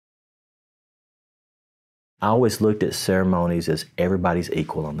I always looked at ceremonies as everybody's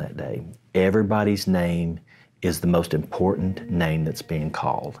equal on that day. Everybody's name is the most important name that's being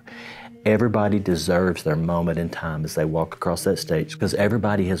called. Everybody deserves their moment in time as they walk across that stage because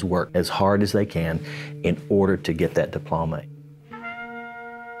everybody has worked as hard as they can in order to get that diploma.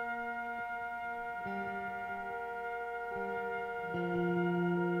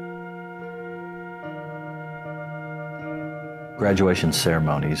 Graduation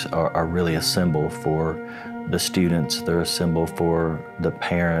ceremonies are really a symbol for the students. They're a symbol for the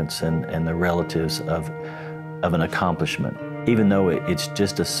parents and the relatives of an accomplishment. Even though it's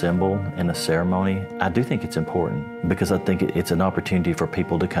just a symbol and a ceremony, I do think it's important because I think it's an opportunity for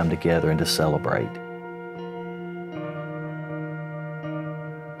people to come together and to celebrate.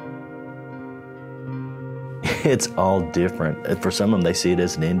 It's all different. For some of them, they see it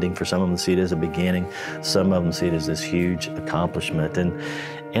as an ending. For some of them, they see it as a beginning. Some of them see it as this huge accomplishment.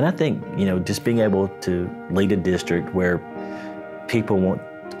 And I think, just being able to lead a district where people want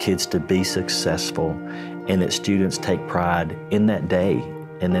kids to be successful and that students take pride in that day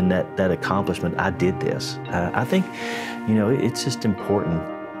and then that accomplishment, I did this. I think, it's just important.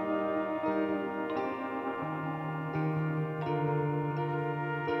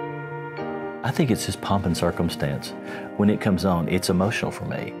 I think it's just pomp and circumstance. When it comes on, it's emotional for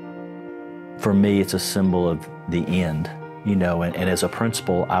me. For me, it's a symbol of the end, and as a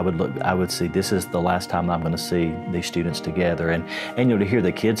principal, I would see this is the last time I'm going to see these students together. And to hear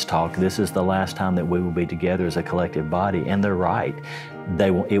the kids talk, this is the last time that we will be together as a collective body. And they're right.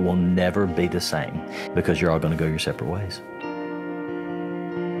 It will never be the same because you're all going to go your separate ways.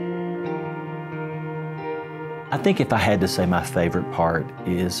 I think if I had to say my favorite part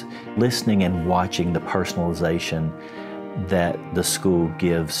is listening and watching the personalization that the school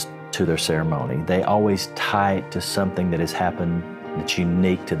gives to their ceremony. They always tie it to something that has happened that's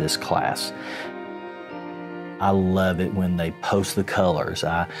unique to this class. I love it when they post the colors.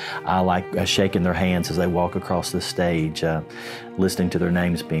 I like shaking their hands as they walk across the stage, listening to their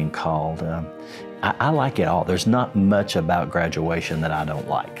names being called. I like it all. There's not much about graduation that I don't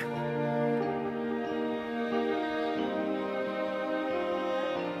like.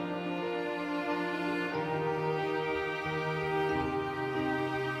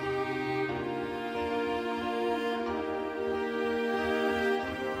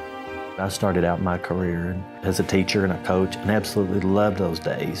 I started out my career as a teacher and a coach and absolutely loved those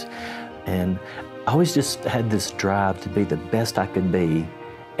days. And I always just had this drive to be the best I could be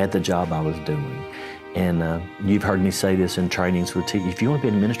at the job I was doing. And you've heard me say this in trainings with teachers. If you want to be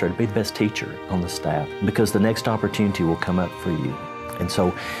an administrator, be the best teacher on the staff because the next opportunity will come up for you. And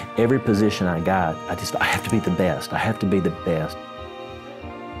so every position I got, I have to be the best. I have to be the best.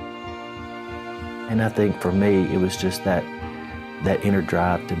 And I think for me, it was just that inner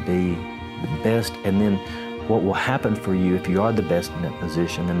drive to be the best, and then what will happen for you if you are the best in that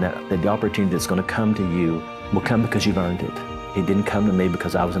position, and that the opportunity that's going to come to you will come because you've earned it. It didn't come to me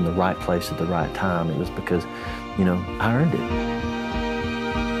because I was in the right place at the right time. It was because, I earned it.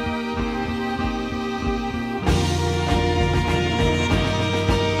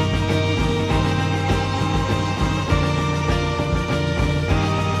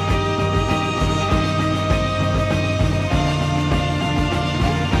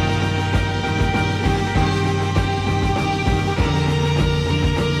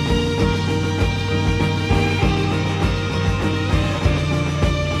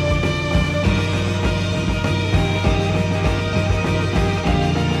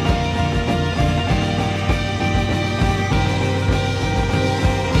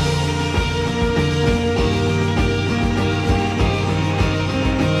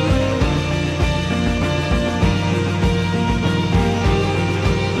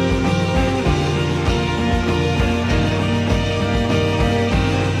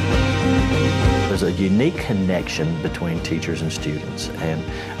 There's a unique connection between teachers and students, and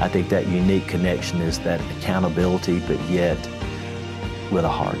I think that unique connection is that accountability, but yet with a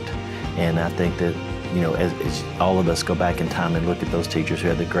heart. And I think that, as all of us go back in time and look at those teachers who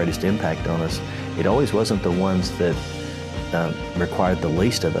had the greatest impact on us, it always wasn't the ones that required the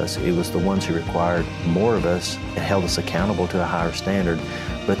least of us. It was the ones who required more of us and held us accountable to a higher standard,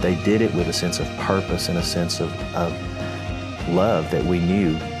 but they did it with a sense of purpose and a sense of love that we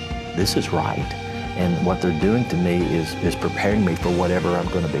knew this is right. And what they're doing to me is preparing me for whatever I'm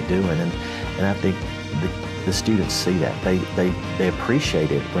going to be doing. And I think the students see that. They appreciate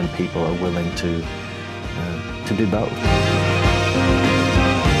it when people are willing to do both.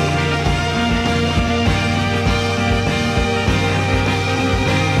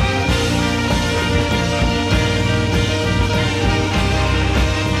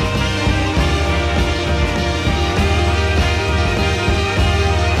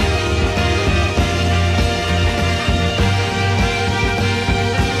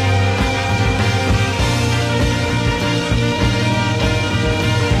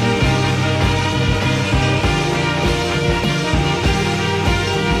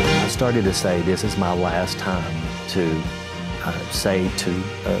 started to say, this is my last time to say to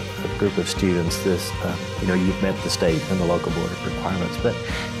a group of students this, you know, you've met the state and the local board requirements, but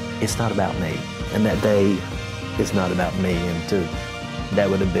it's not about me. And that day is not about me, and that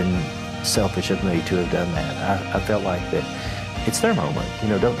would have been selfish of me to have done that. I felt like that it's their moment. You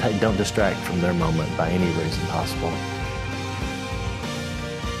know, don't distract from their moment by any reason possible.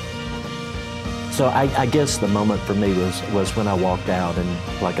 So I guess the moment for me was when I walked out,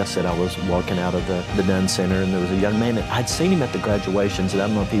 and like I said, I was walking out of the Dunn Center, and there was a young man that I'd seen him at the graduations, and I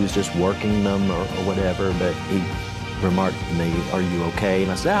don't know if he was just working them or whatever, but he remarked to me, "Are you okay?"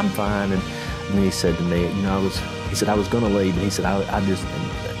 And I said, "I'm fine." And then he said to me, you know, he said, "I was going to leave," and he said,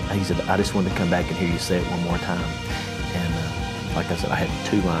 he said, "I just wanted to come back and hear you say it one more time." And like I said, I had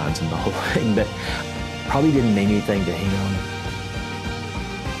 2 lines in the whole thing, but probably didn't mean anything to him.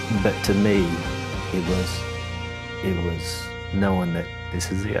 But to me, it was knowing that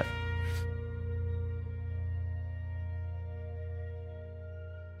this is it.